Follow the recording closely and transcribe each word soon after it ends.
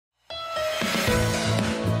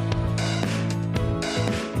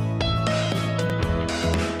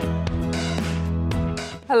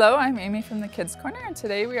Hello, I'm Amy from the Kids Corner, and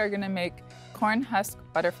today we are going to make corn husk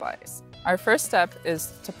butterflies. Our first step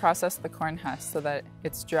is to process the corn husk so that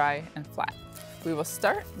it's dry and flat. We will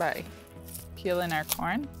start by peeling our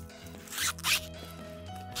corn.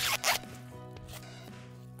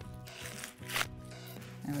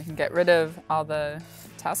 And we can get rid of all the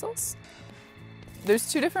tassels. There's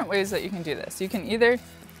two different ways that you can do this. You can either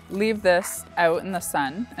leave this out in the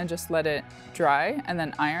sun and just let it dry and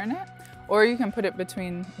then iron it, or you can put it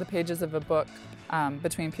between the pages of a book,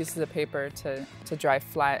 between pieces of paper to dry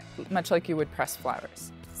flat, much like you would press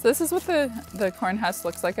flowers. So this is what the corn husk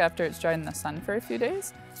looks like after it's dried in the sun for a few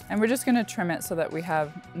days. And we're just going to trim it so that we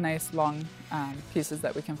have nice long pieces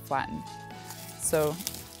that we can flatten. So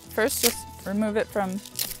first just remove it from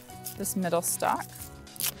this middle stalk,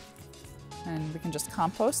 and we can just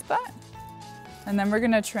compost that. And then we're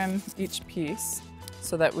going to trim each piece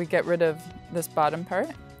so that we get rid of this bottom part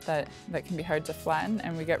that can be hard to flatten,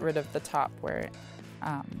 and we get rid of the top where it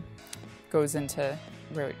goes into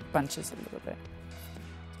where it bunches a little bit.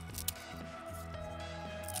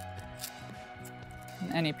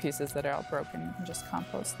 And any pieces that are all broken, you can just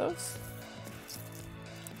compost those.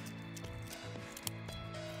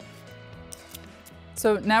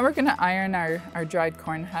 So now we're going to iron our dried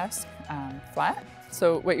corn husk flat.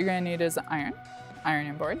 So what you're going to need is an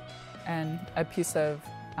ironing board, and a piece of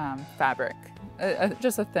fabric,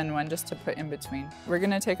 just a thin one just to put in between. We're going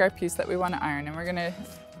to take our piece that we want to iron and we're going to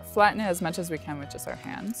flatten it as much as we can with just our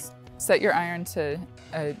hands. Set your iron to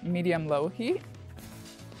a medium-low heat,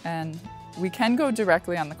 and we can go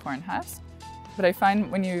directly on the corn husk, but I find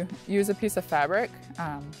when you use a piece of fabric,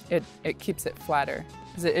 it keeps it flatter,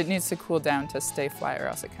 because it needs to cool down to stay flat, or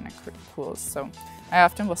else it kind of cools. So I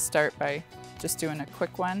often will start by just doing a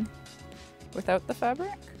quick one without the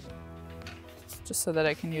fabric, just so that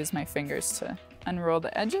I can use my fingers to unroll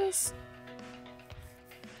the edges.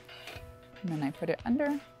 And then I put it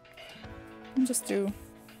under and just do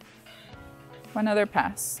one other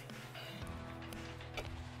pass.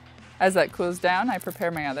 As that cools down, I prepare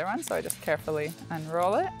my other one, so I just carefully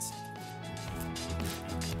unroll it.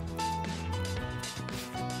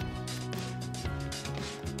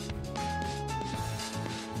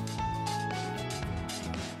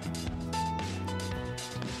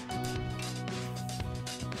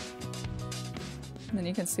 And then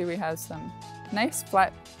you can see we have some nice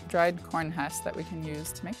flat dried corn husks that we can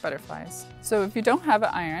use to make butterflies. So if you don't have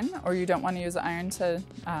an iron, or you don't want to use an iron to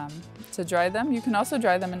dry them, you can also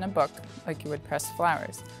dry them in a book like you would press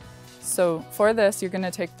flowers. So for this, you're going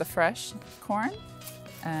to take the fresh corn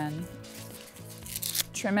and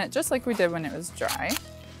trim it just like we did when it was dry.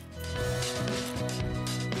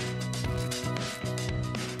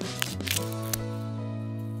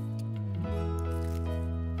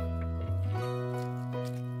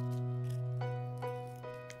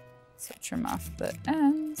 So trim off the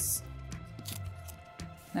ends.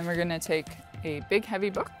 Then we're going to take a big heavy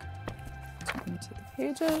book, turn to the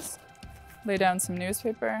pages, lay down some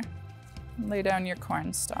newspaper, and lay down your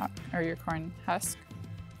corn stalk or your corn husk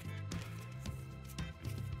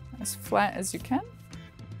as flat as you can.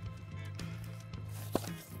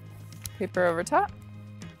 Paper over top,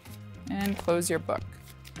 and close your book.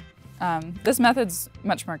 This method's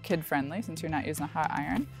much more kid-friendly since you're not using a hot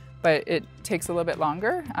iron, but it takes a little bit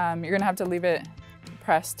longer. You're going to have to leave it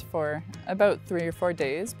pressed for about 3 or 4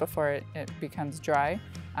 days before it becomes dry.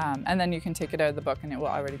 And then you can take it out of the book and it will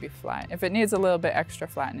already be flat. If it needs a little bit extra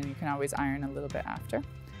flattening, you can always iron a little bit after.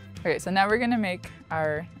 Okay, so now we're going to make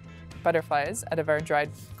our butterflies out of our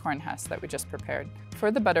dried corn husk that we just prepared.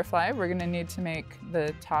 For the butterfly, we're going to need to make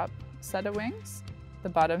the top set of wings, the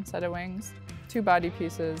bottom set of wings, 2 body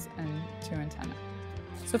pieces, and 2 antennae.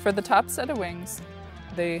 So for the top set of wings,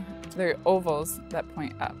 they're ovals that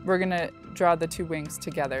point up. We're going to draw the 2 wings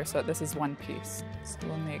together so that this is one piece. So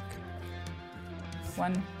we'll make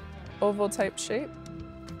one oval type shape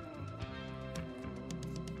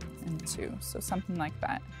and 2, so something like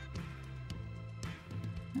that.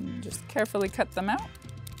 And just carefully cut them out.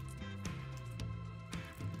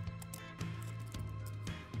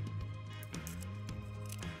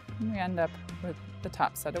 And we end up with the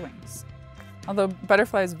top set of wings. Although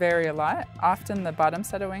butterflies vary a lot, often the bottom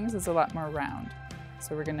set of wings is a lot more round.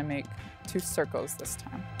 So we're going to make 2 circles this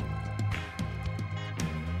time.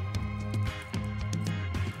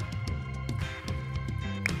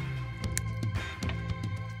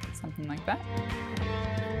 Something like that.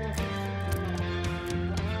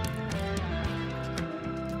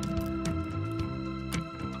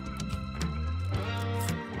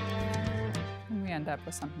 And we end up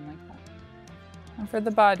with something like that. And for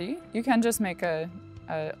the body, you can just make a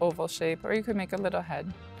oval shape, or you could make a little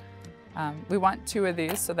head. We want 2 of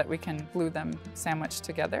these so that we can glue them sandwiched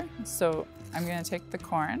together. So I'm going to take the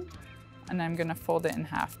corn and I'm going to fold it in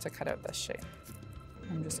half to cut out this shape.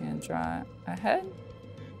 I'm just going to draw a head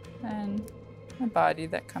and a body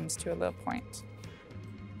that comes to a little point.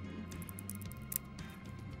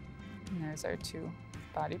 And there's our 2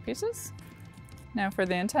 body pieces. Now for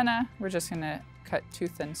the antenna, we're just going to cut 2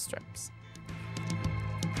 thin strips.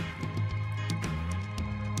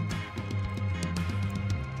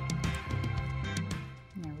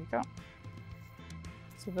 There we go.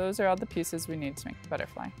 So those are all the pieces we need to make the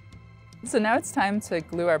butterfly. So now it's time to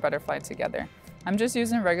glue our butterfly together. I'm just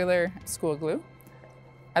using regular school glue.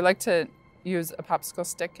 I like to use a popsicle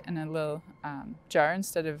stick in a little jar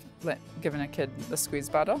instead of giving a kid the squeeze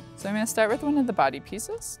bottle. So I'm going to start with one of the body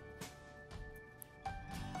pieces.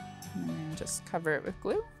 And I'm going to just cover it with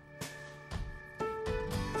glue.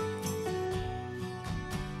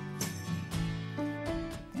 The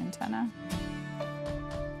antenna.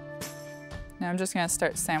 Now I'm just going to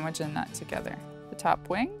start sandwiching that together. The top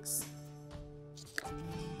wings,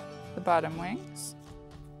 the bottom wings,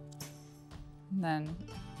 and then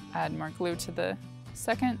add more glue to the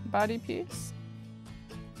second body piece.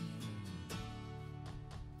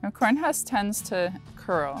 Now corn husk tends to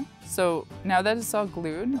curl, so now that it's all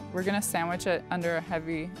glued, we're going to sandwich it under a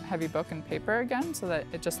heavy book and paper again so that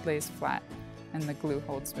it just lays flat and the glue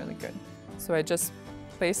holds really good. So I just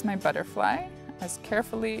place my butterfly as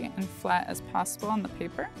carefully and flat as possible on the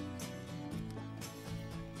paper.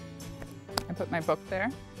 I put my book there,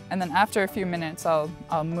 and then after a few minutes I'll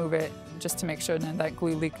move it just to make sure that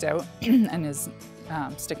glue leaked out and is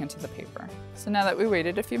sticking to the paper. So now that we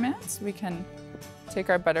waited a few minutes, we can take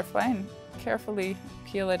our butterfly and carefully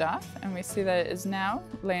peel it off, and we see that it is now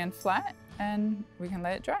laying flat and we can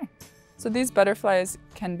let it dry. So these butterflies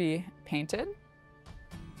can be painted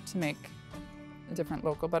to make different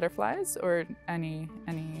local butterflies or any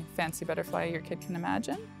fancy butterfly your kid can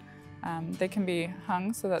imagine. They can be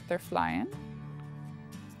hung so that they're flying.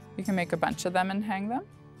 You can make a bunch of them and hang them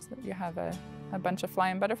so that you have a bunch of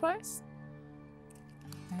flying butterflies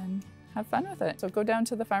and have fun with it. So go down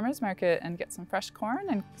to the farmer's market and get some fresh corn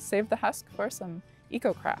and save the husk for some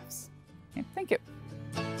eco crafts. Okay, thank you.